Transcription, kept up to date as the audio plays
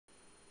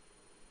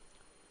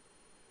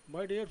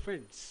My dear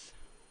friends,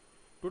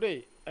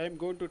 today I am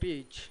going to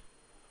teach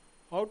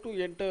how to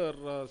enter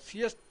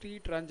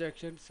CST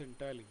transactions in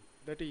Tally,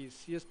 that is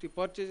CST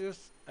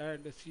purchases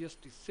and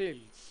CST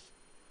sales,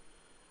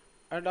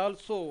 and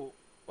also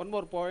one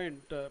more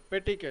point,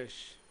 petty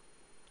cash,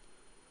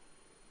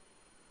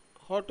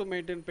 how to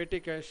maintain petty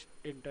cash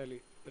in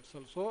Tally. That's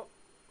also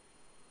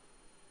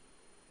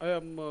I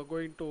am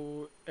going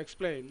to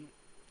explain.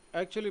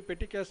 Actually,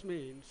 petty cash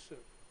means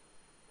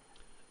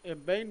a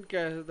main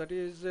cash, that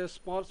is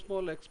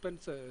small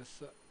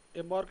expenses.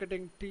 A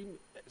marketing team,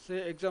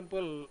 say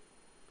example,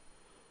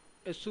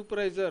 a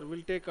supervisor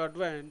will take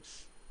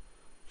advance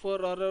for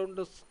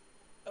around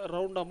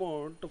round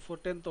amount for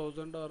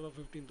 10,000 or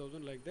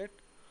 15,000 like that.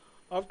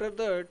 After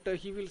that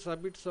he will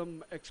submit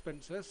some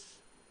expenses.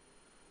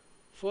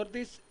 For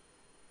this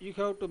you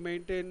have to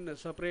maintain a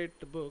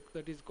separate book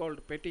that is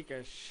called petty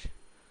cash.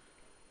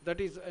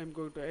 That is I am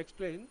going to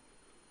explain.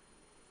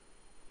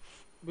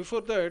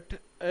 Before that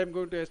I am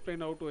going to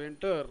explain how to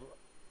enter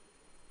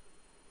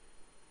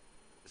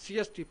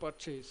CST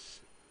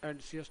purchase and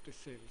CST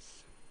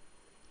sales.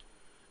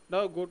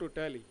 Now go to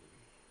Tally.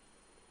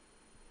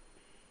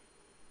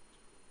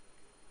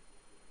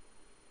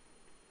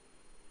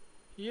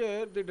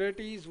 Here the date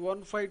is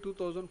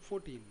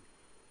 1/5/2014,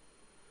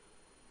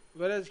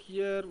 whereas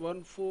here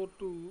 1/4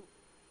 to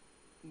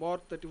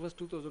March 31st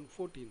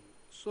 2014.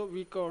 So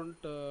we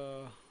can't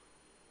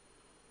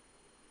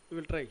we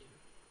will try.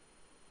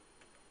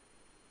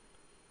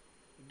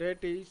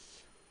 Date is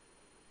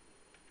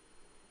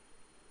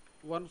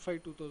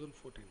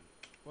 1/5/2014.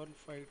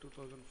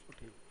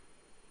 1/5/2014.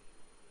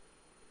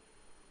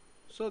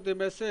 So the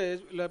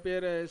message will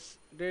appear as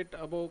date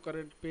above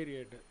current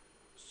period.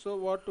 So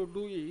what to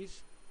do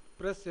is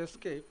press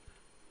escape,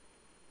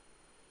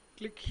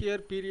 click here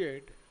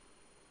period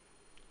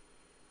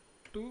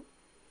to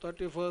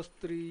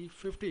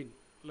 31st/3/15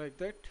 like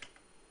that.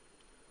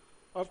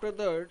 After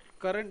that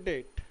current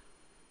date,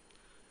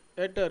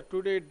 enter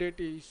today date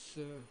is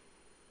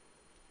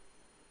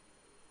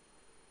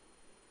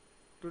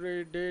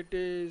today date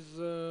is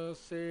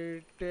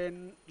say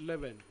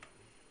 10/11.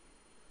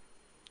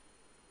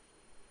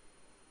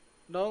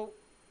 Now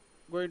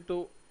going to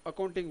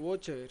accounting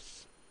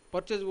vouchers.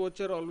 Purchase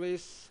voucher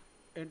always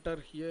enter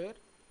here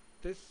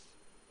this.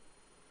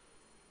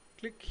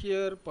 Click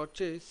here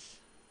purchase.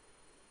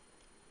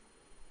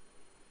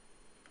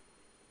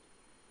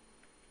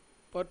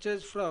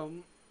 Purchase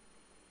from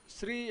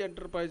Sri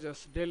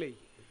Enterprises Delhi.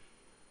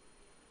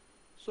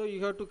 So you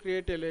have to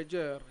create a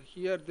ledger.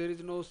 Here there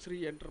is no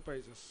Sri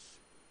Enterprises.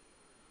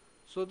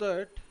 So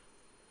that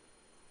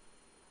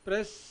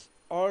press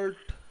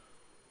Alt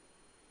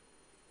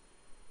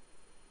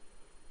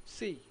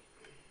C.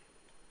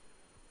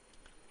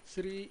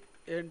 Sri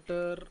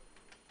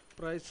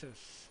Enterprises.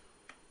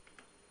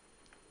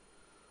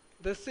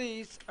 This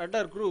is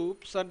under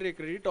group sundry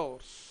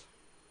creditors.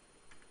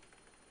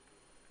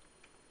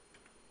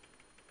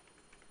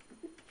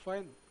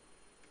 Fine.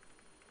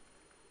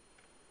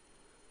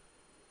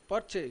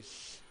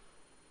 Purchase.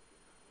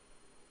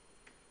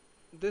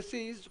 This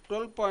is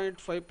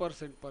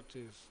 12.5%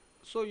 purchase.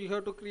 So you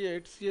have to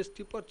create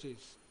CST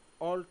purchase.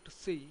 Alt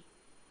C.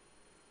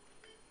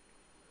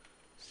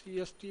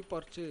 CST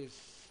purchase.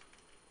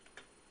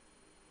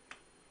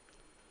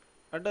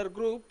 Under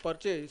group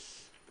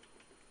purchase.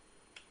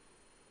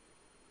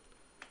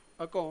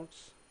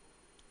 Accounts.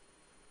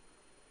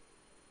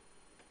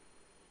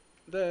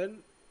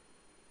 Then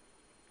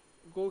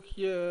go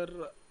here,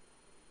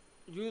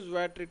 use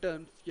VAT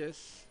returns,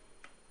 yes.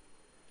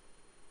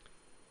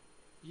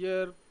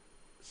 Here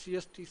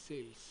CST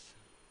sales,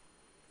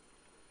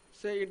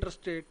 say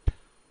interstate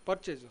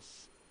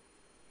purchases,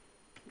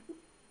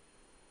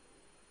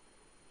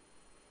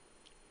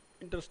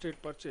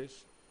 interstate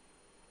purchase,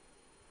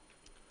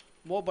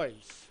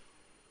 mobiles,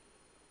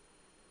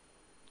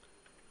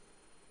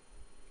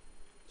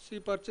 see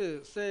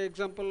purchase, say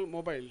example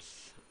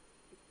mobiles,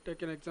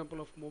 take an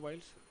example of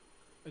mobiles.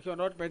 I have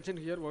not mentioned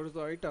here what is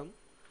the item.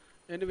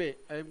 Anyway,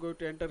 I am going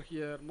to enter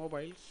here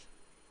mobiles.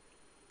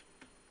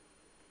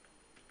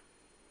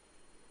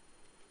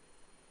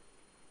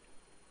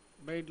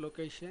 Main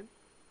location,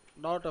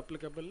 not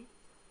applicable.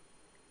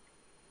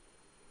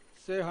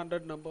 Say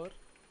 100 number,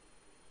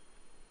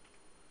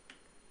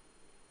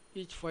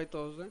 each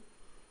 5,000.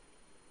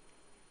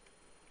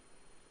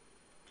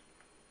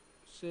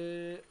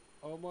 Say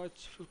how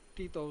much?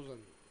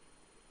 50,000.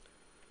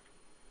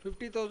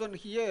 50,000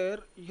 here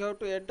you have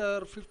to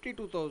enter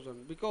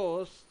 52,000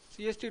 because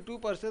CST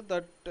 2%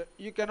 that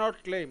you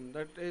cannot claim,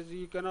 that is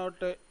you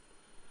cannot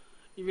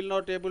you will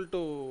not able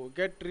to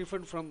get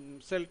refund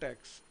from sale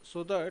tax.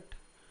 So that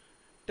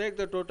take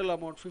the total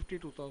amount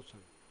 52,000.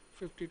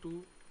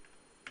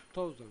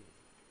 52,000.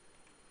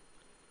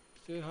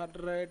 Say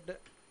 100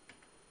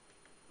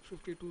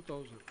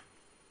 52,000.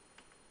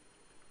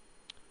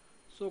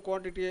 So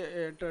quantity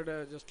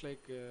entered just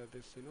like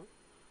this, you know.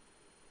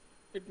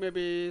 It may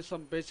be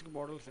some basic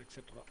models,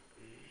 etc.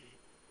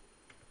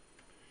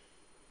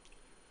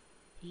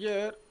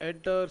 Here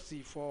enter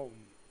C form.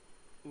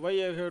 why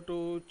I have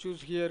to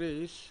choose here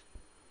is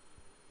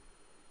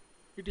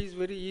it is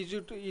very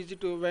easy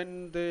to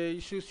when they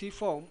issue C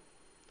form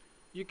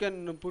you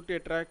can put a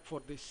track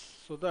for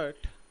this, so that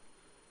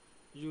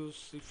use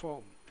C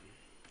form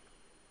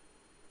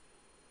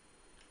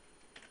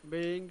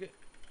being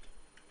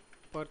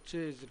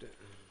purchased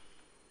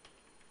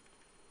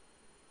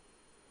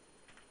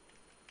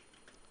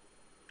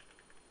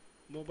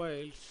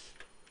mobiles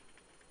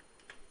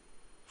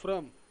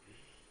from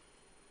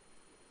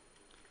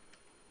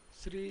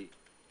Sri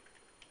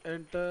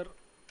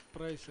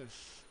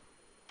Enterprises.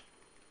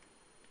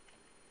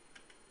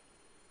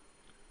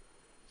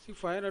 See,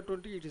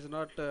 520 it is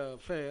not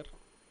fair,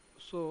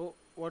 so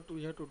what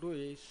we have to do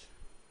is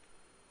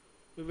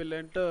we will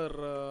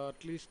enter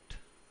at least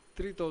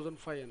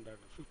 3500.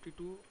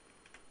 52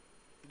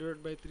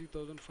 divided by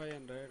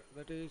 3500,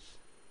 that is,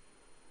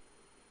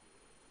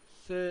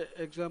 say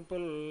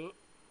example,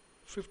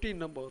 15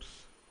 numbers.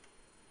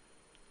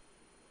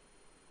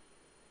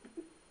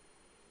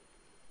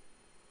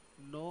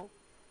 No,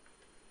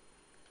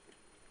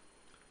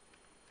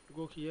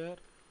 go here,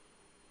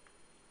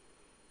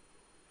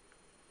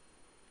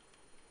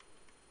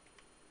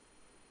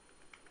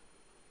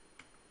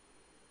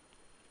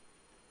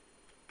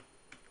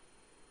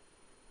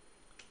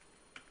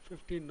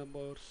 fifteen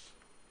numbers,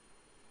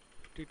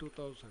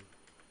 52,000.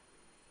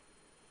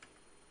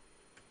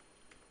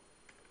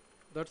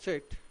 That's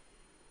it.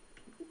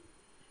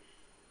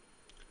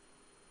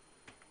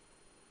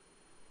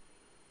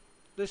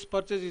 This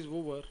purchase is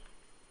over.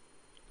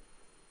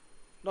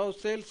 Now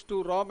sales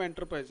to ROM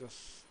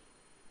enterprises.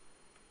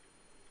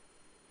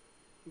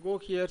 Go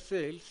here,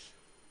 sales.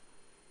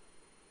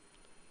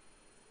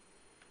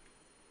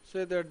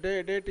 Say the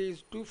date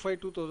is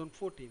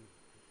 2/5/2014.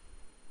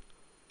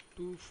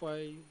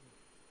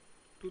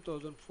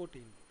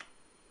 2/5/2014.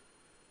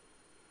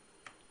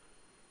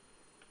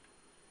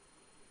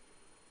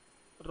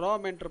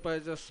 ROM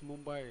enterprises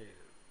Mumbai.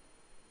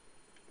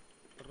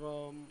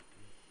 ROM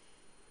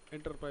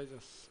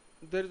enterprises.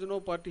 There is no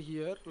party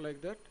here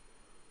like that.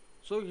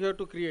 So you have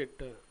to create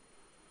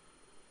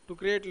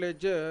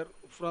ledger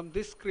from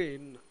this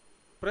screen.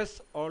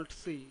 Press Alt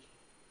C.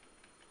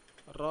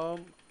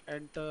 ROM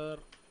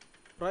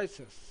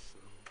enterprises.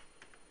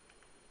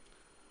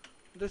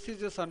 This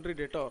is a sundry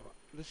debtor.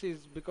 This is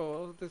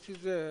because this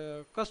is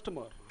a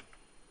customer.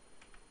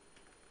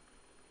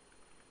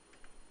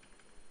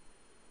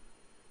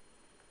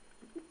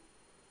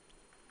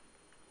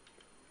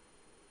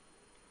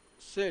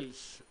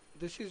 Sales.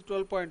 This is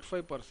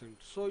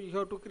 12.5%. So you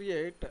have to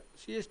create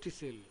CST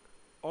sale.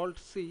 Alt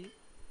C.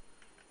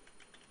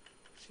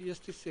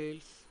 CST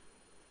sales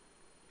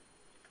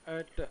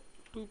at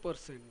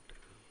 2%.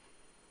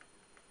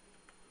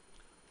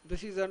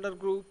 This is under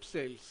group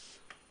sales.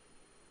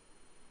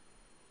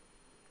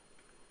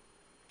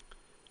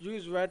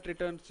 Use VAT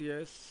returns,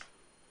 yes.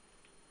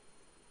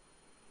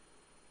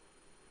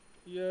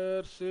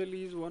 Here sale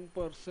is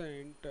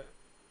 1%.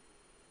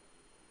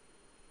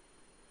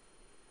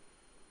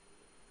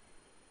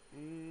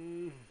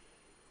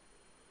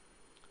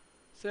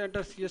 Say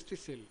enter CST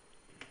sale.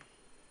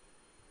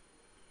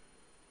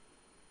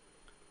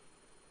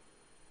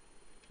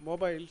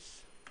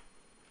 Mobiles.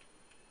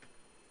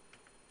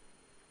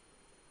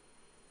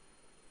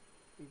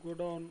 Go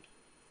down,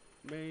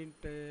 main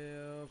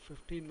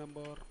 15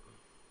 number.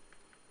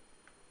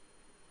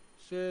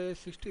 Say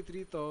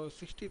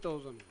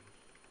 60,000.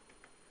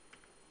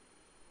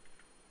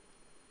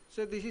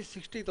 Say this is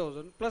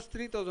 60,000 plus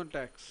 3,000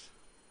 tax.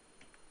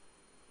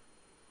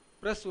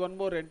 Press one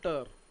more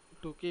enter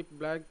to keep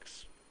blank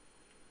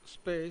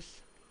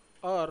space,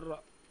 or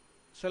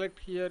select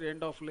here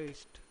end of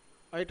list.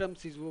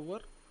 Items is over.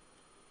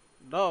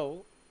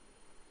 Now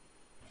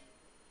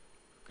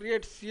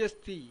create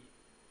CST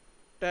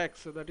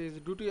tax, that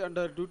is duty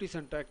under duties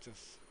and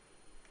taxes.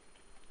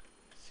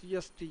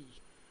 CST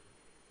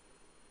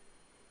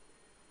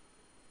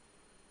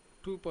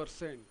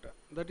 2%,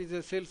 that is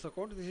a sales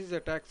account, this is a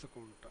tax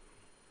account.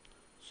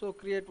 So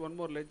create one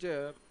more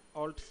ledger,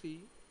 Alt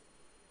C,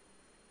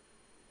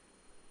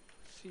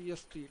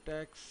 CST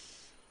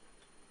tax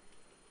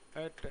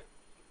at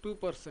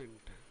 2%.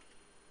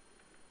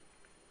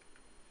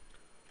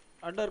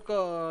 Under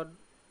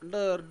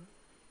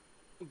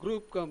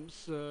group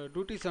comes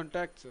duties and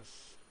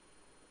taxes.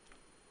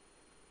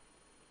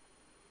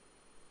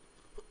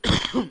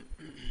 If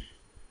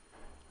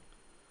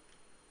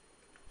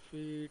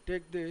we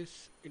take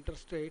this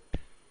interstate,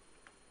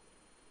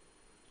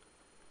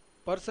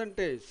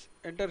 percentage,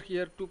 enter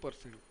here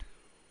 2%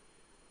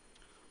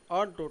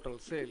 on total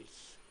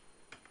sales.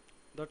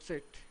 That's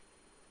it.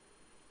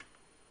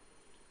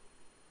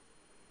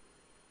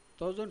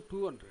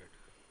 1200.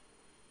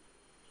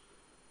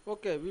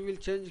 Okay, we will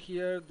change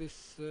here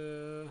this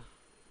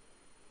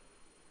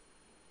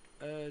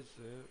as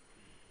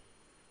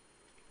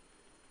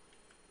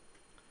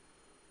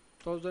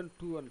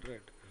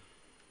 1200.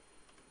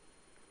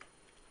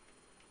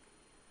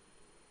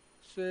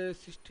 Say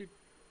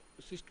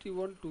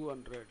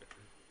 61,200.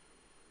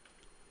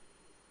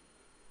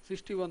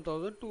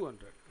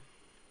 61,200.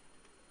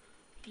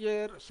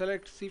 Here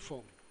select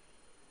CFOM,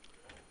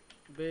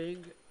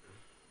 being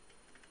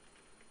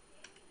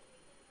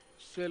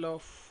sale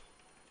of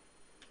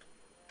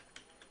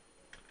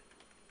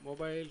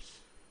mobiles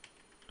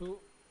to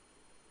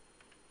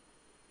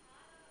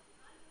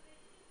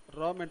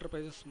RAM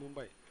Enterprises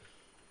Mumbai.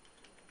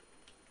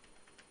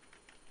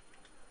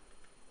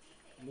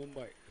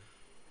 Mumbai.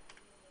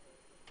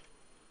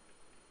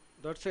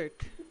 That's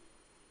it.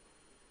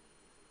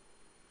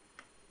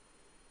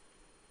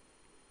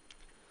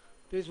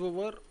 This is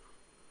over.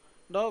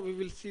 Now we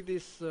will see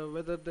this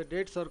whether the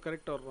dates are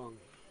correct or wrong.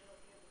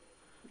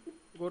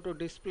 Go to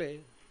display,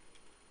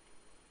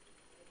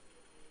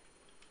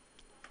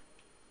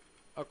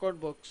 account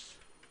books,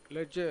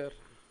 ledger,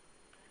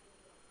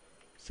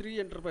 Sri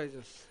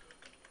Enterprises.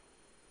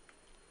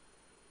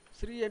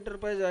 Sri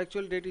Enterprise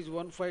actual date is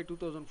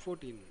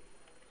 1/5/2014,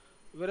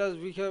 whereas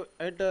we have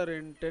entered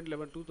in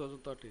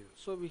 10/11/2013.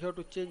 So we have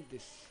to change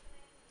this.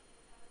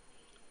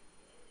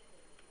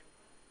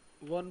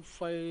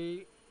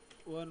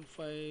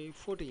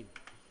 1/5/15/14.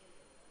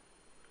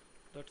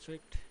 That's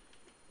it.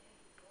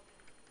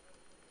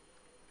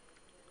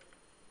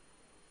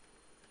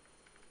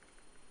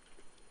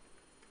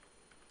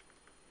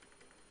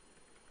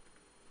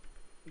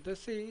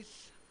 This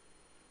is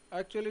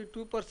actually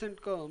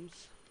 2%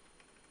 comes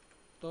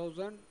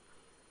 1000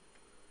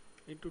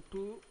 into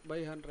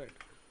 2/100.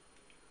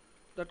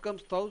 That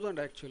comes 1000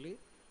 actually.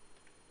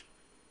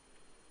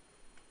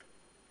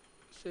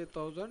 Say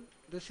 1000.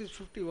 This is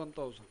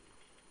 51,000.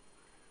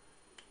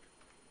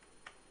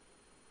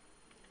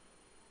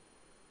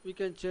 We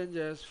can change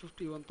as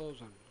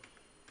 51,000.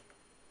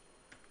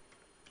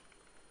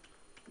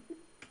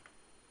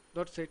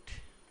 That's it.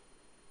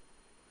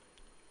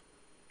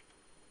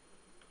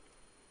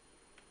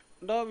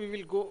 Now we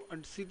will go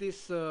and see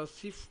this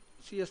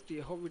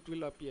CST, how it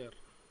will appear.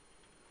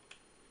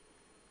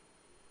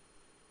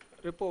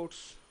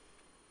 Reports,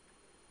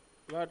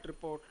 VAT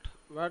report,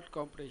 VAT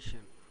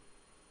competition.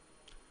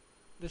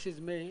 This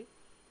is May.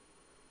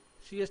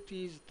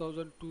 CST is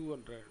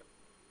 1200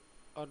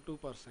 or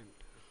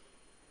 2%.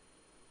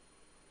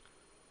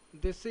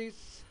 This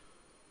is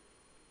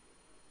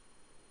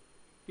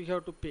we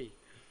have to pay.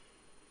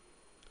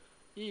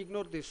 You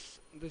ignore this.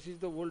 This is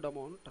the old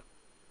amount.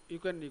 You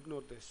can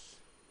ignore this.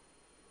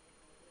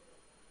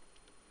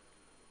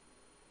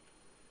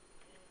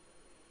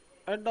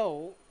 And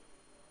now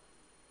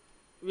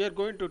we are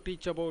going to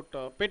teach about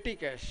petty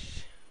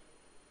cash.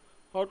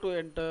 How to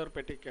enter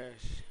petty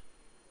cash.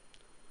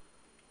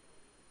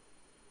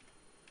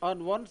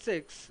 On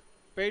 1/6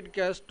 paid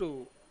cash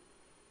to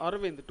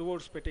Arvind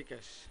towards petty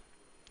cash.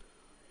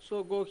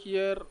 So go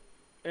here,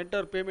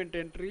 enter payment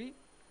entry.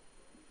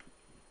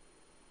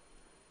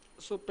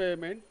 So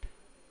payment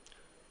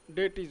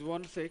date is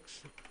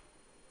 1/6,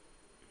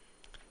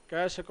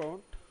 cash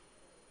account.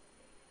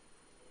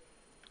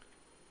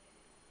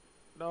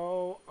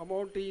 Now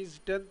amount is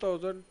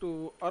 10,000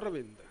 to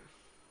Arvind.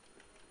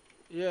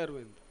 Yeah,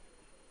 Arvind.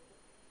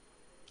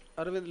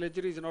 Arvind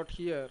ledger is not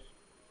here.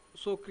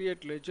 So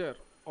create ledger,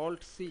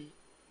 Alt C.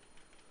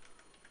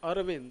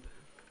 Arvind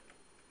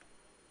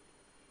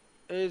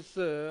is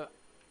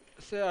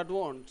say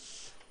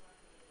advance,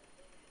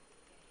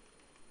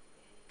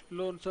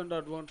 loans and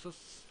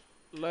advances,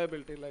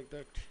 liability, like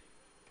that.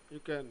 You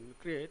can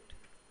create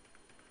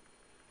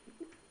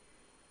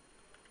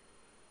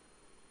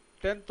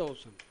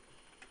 10,000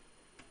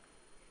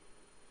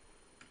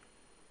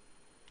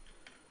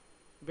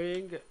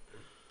 being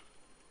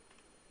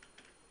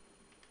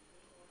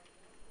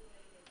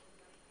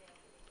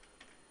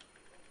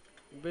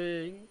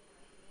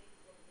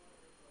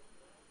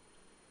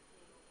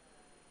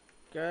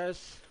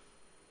cash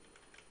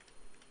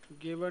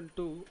given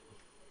to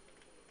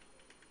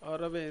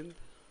Aravind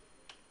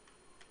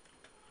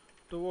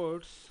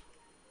towards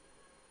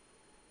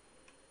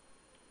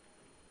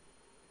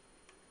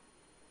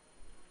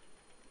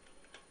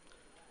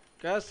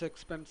cash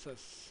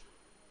expenses.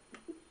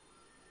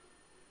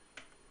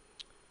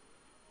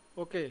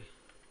 Okay.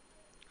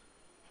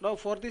 Now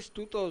for this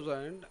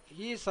 2000,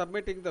 he is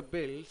submitting the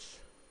bills.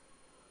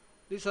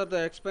 These are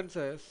the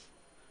expenses,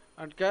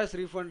 and cash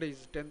refund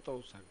is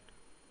 10,000.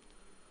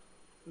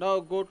 Now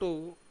go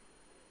to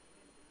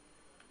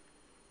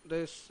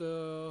this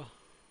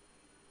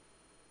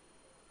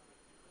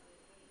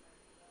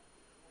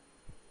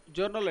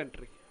journal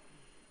entry.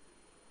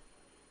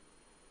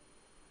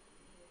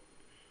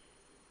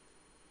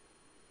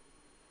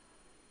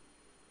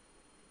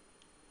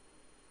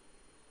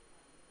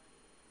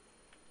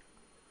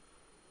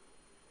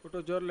 Go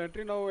to journal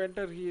entry. Now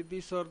enter here.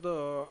 These are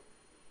the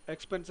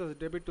expenses,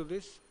 debit to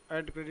this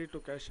and credit to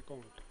cash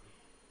account.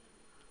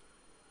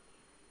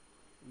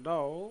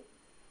 Now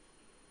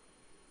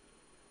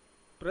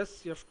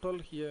press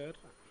F12 here,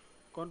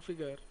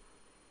 configure,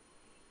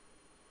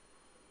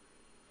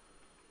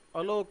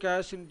 allow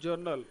cash in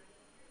journal,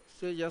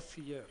 say yes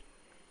here.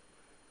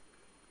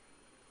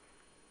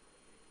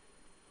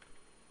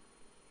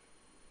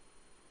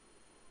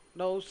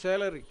 Now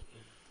salary,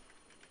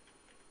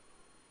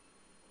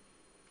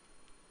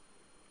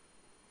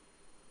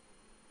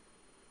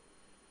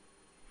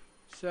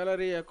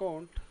 salary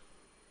account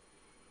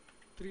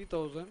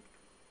 3000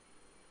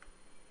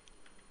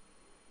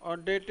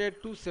 on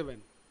dated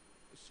 27,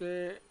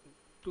 say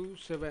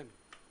 27.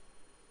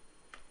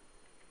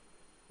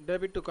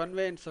 Debit to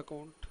conveyance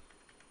account,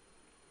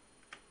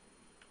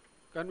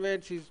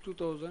 conveyance is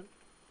 2000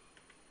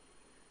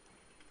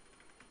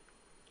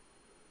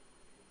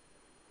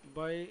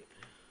 by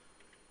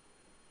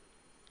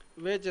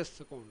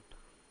wages account,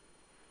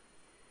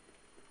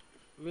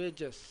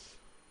 wages,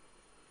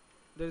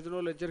 there is no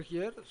ledger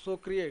here, so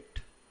create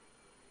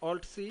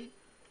alt C,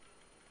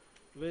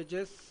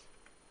 wages,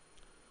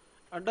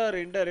 under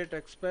indirect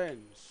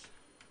expense,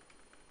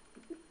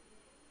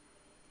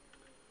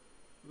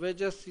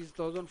 wages is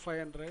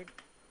 1500,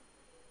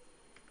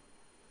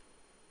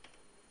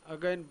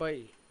 again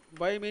by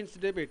means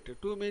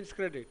debit, to means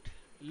credit,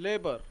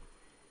 labor,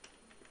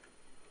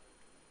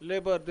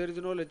 there is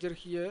no ledger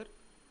here,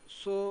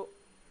 so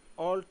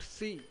alt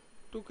C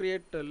to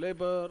create a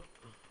labor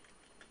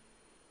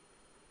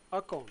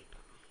account,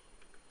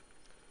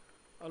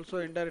 also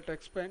indirect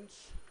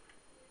expense,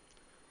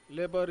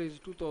 labor is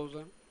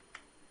 2000,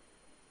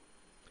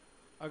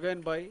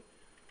 again by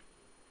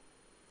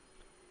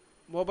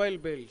mobile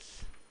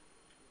bills,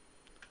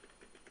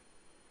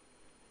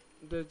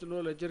 there is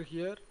no ledger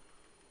here,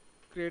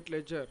 create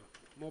ledger,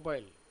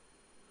 mobile,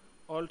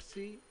 alt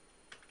C,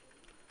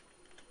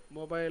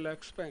 mobile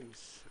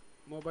expense,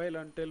 mobile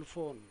and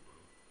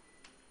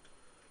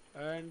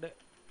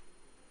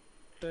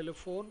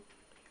telephone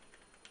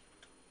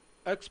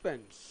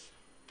expense.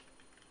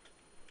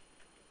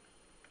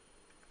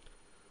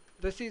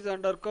 This is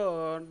under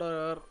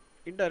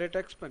indirect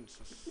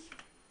expenses,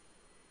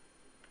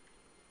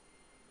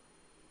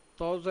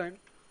 1000,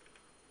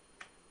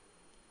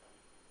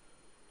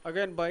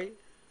 again by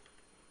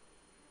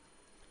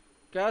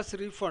cash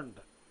refund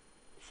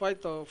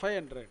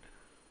 500,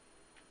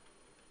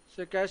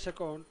 say cash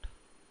account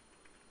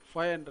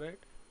 500,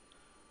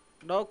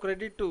 now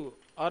credit to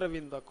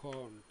Aravind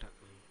account,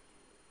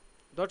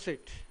 that's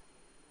it.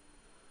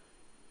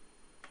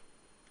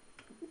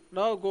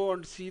 Now go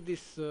and see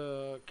this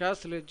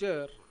cash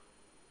ledger.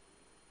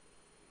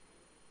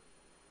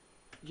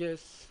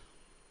 Yes,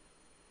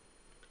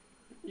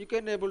 you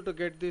can able to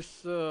get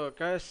this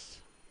cash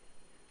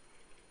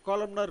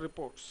columnar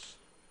reports,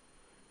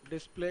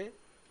 display,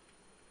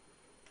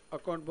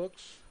 account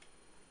books,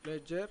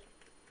 ledger,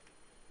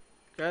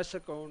 cash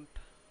account,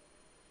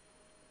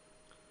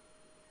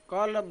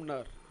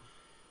 columnar.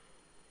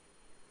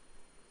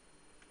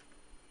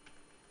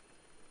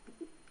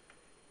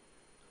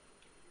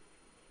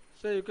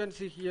 So you can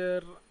see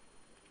here,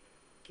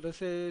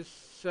 this is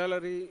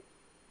salary,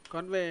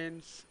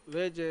 conveyance,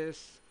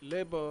 wages,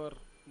 labor,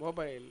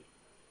 mobile,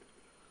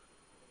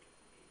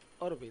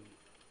 or win.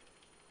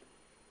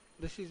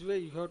 This is where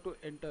you have to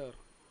enter,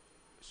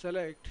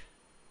 select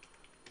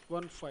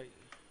 1 file.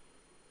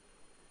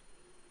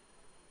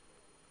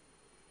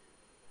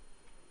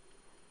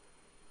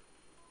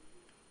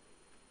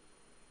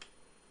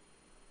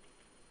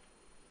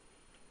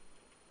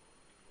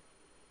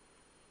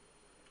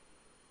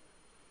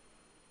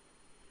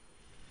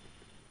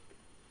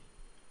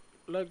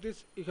 Like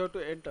this you have to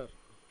enter.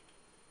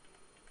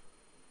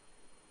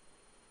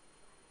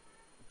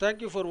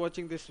 Thank you for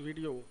watching this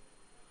video.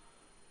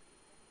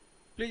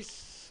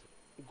 Please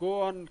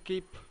go on,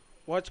 keep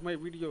watch my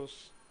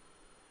videos.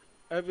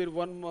 Every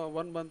one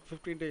month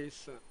 15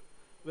 days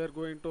we are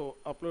going to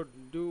upload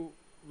new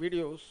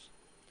videos.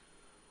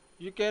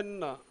 You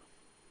can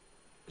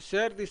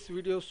share these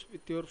videos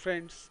with your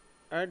friends,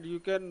 and you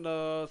can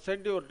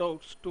send your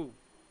doubts to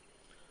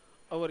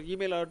our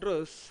email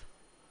address,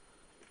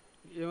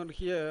 even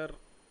here,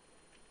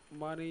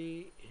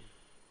 money.com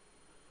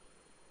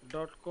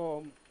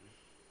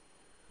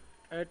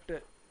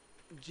at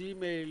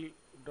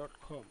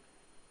gmail.com.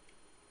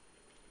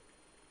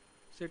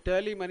 say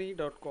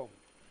tallymoney.com,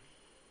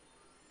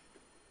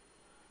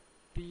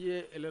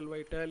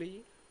 TALLY,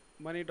 tally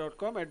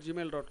money.com at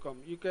gmail.com.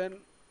 You can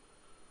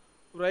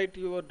write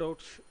your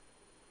doubts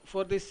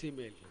for this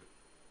email.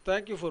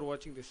 Thank you for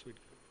watching this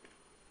video.